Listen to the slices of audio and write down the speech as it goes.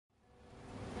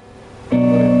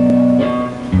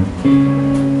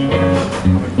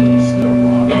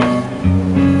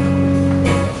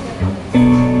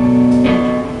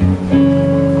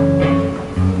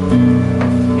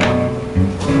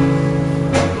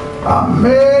I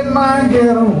made my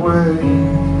getaway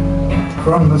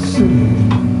from the city.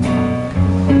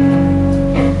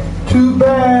 Too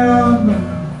bad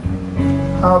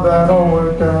how that all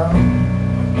worked out.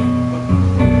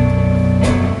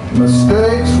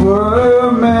 Mistakes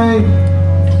were made,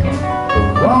 the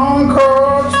wrong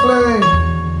cards played,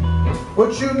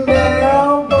 but you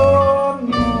never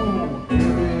know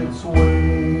till it's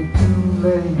way too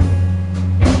late.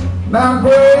 Now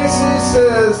Gracie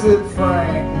says that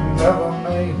Frank never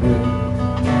made it.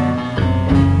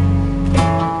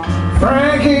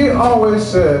 Frankie always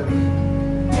said,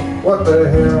 what the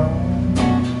hell?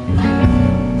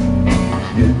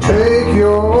 You take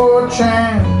your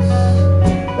chance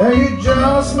and you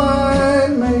just might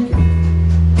make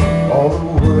it all the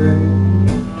way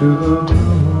to the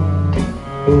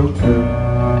hotel.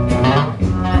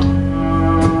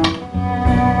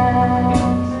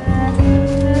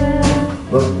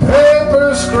 The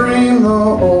papers scream the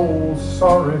old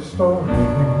sorry story.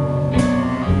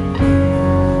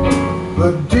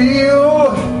 The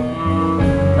deal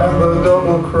and the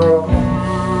double cross.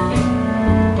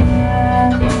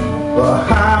 The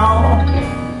how,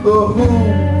 the who,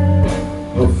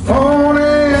 the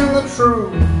phony and the true,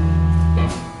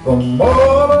 the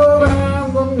mortal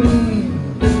and the mean,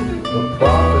 the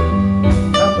profit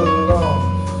and the loss.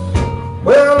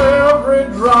 Well, every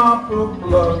drop of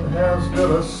blood has got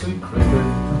a secret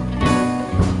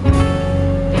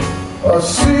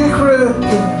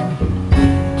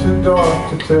too dark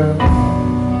to tell.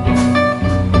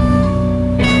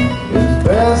 It's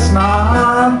best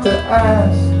not to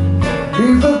ask.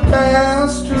 Leave the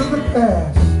past to the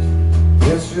past.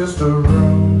 It's just a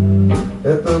room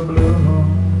at the Blue Moon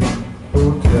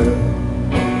Hotel.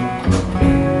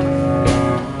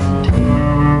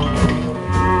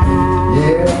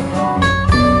 Yeah.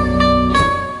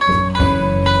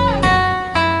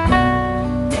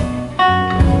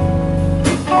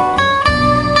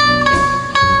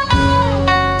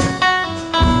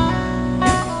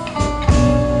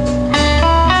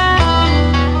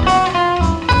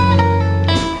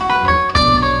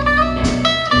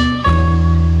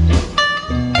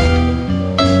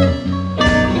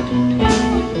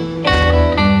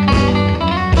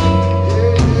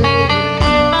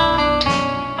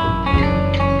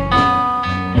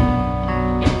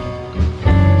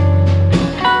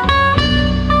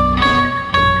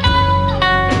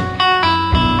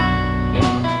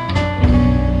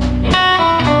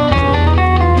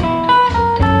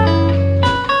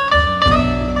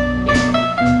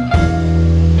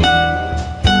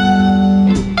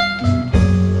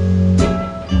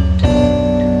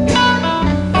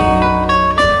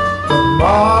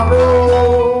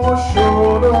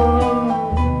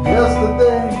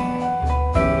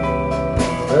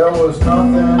 There was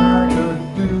nothing I could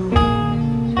do.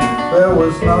 There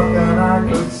was nothing I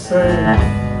could say.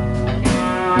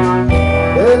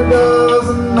 It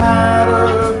doesn't matter,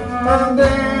 and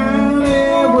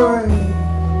anyway,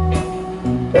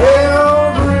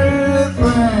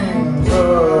 everything's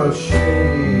a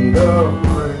shade of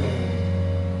gray.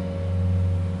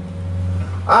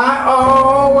 I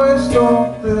always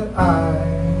thought that I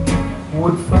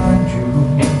would find you.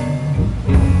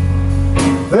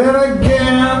 Then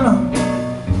again,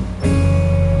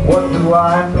 what do I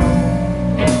know?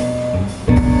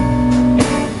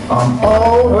 I'm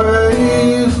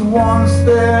always one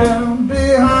step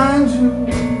behind you,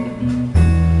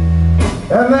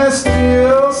 and there's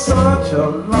still such a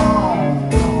long,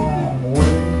 long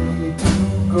way to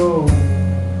go.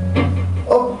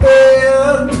 A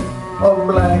bed, a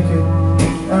blanket,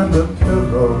 and a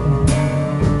pillow.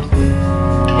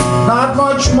 Not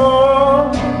much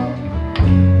more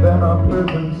than a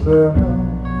prison cell,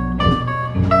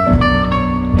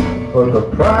 but the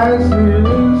price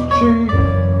is cheap.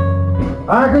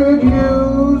 I could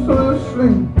use a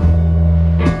sleep.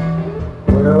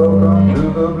 Welcome to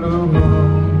the Blue Moon.